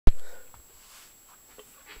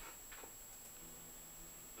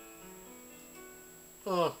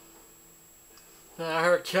Uh,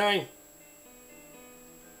 Hurricane.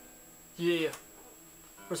 Yeah.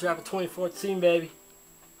 First rap of 2014, baby.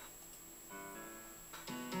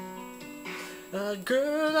 A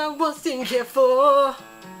girl I wasn't here for.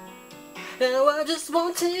 Now I just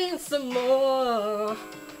wanting some more.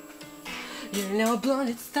 You're now blonde,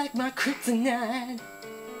 it's like my kryptonite.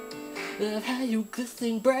 Love how you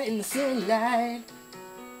glisten bright in the sunlight.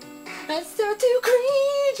 I start to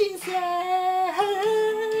cringe inside.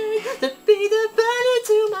 To be the body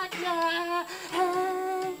to my climb.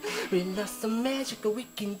 We lost some magic, but we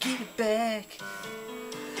can get it back.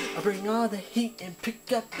 I'll bring all the heat and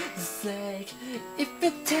pick up the slack. If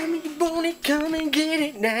you tell me you want it, come and get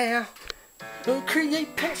it now. I'll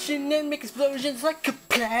create passion and make explosions like a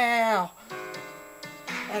plow.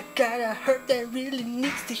 I got a hurt that really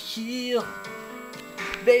needs to heal.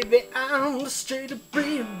 Baby, I'm the straight up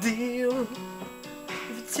real deal.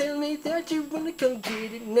 If you tell me that you wanna come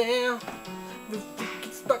get it now, if we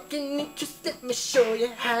can spark an interest, let me show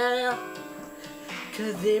you how.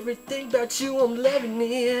 Cause everything about you, I'm loving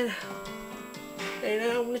it. And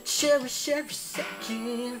I wanna cherish every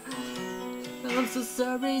second. I'm so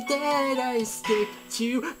sorry that I escaped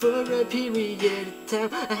you for a period of time.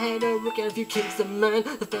 I had to work out a few kinks of mine.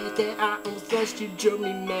 The fact that I almost lost you drove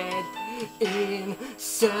me mad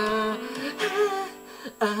inside.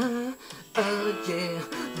 Yeah.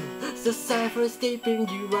 So sorry for escaping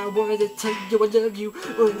you. I wanted to tell you I love you,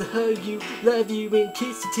 wanted to hug you, love you and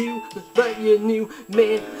kiss you too. But your new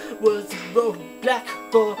man was a roadblock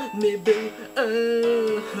for me, boo.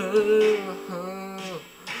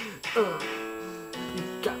 You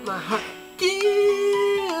got my heart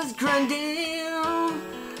gears grinding,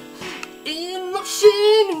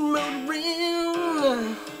 emotion and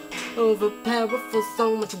motoring, overpowerful,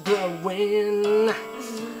 so much glowing.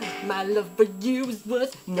 My love for you is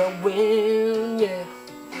worth knowing, yeah.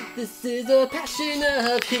 This is a passion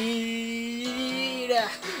of heat.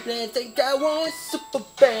 I think I want it super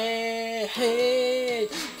bad.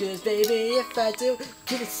 Cause baby, if I do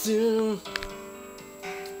get it soon,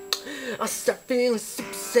 I'll start feeling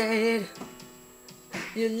super sad.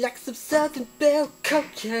 You're like some Southern Belle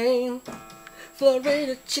cocaine.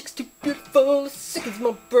 Florida chicks too beautiful, it sickens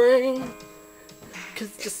my brain.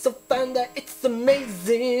 Cause you're so fine that it's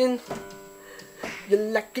amazing. You're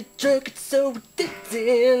like a drug, it's so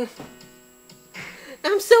addicting.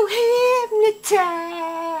 I'm so hypnotized.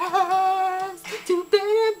 Too bad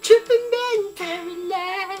I'm tripping and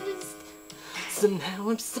paralyzed. Somehow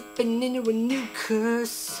I'm slipping into a new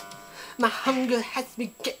curse. My hunger has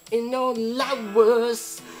me getting all a lot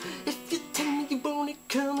worse. If you tell me you want it,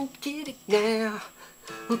 come and get it now.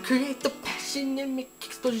 We'll create the passion and make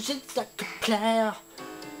explosions like a plow.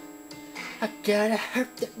 I got a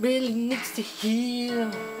hurt that really needs to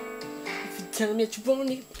heal. If you tell me that you want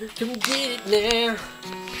it, come get it now.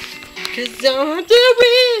 Cause I'm the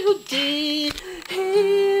real deal.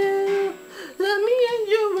 Love me and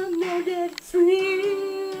you will know that it's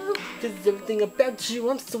real. Cause everything about you,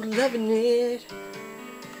 I'm so loving it.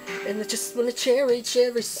 And I just wanna cherish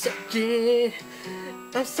every second.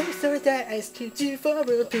 I'm so sorry that I escaped you for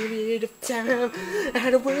a period of time. I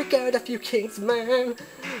had to work out a few kinks of mine.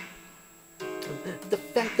 The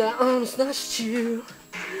fact that I almost lost you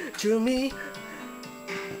drew me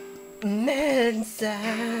mad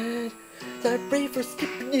inside. Sorry for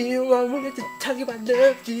skipping you. I wanted to tell you I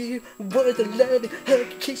loved you. I wanted to love and hug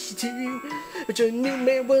and kiss you too. But your new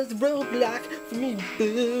man was a roadblock for me,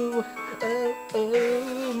 boo. Oh, oh,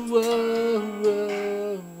 oh,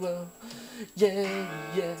 oh, oh. Yeah,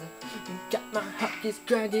 yeah. You got my heart is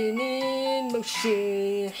grinding in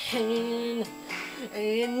motion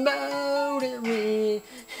and motoring,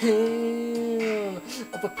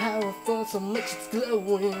 overpowerful, so much it's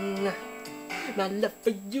glowing. My love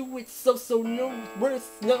for you, it's so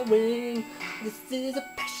worth knowing. This is a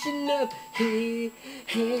passion of hate,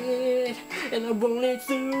 and I want it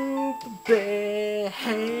super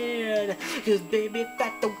bad. Cause baby, if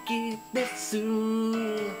I don't get this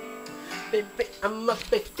soon, baby, I'm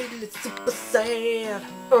up and feeling super sad.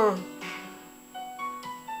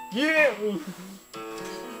 Yeah!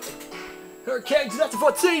 Hurricane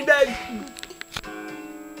 2014, baby!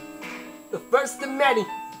 The first of many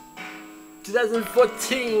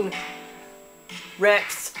 2014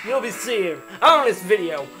 raps you'll be seeing on this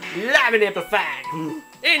video, live and amplified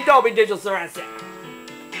in Dolby Digital Surround Sound.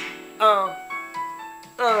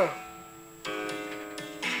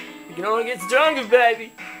 You can only get stronger,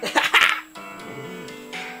 baby.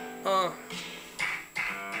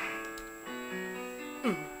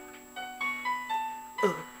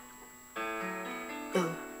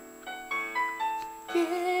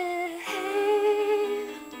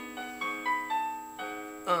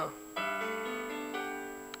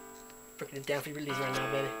 Breaking it down for your release right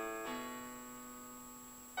now, baby.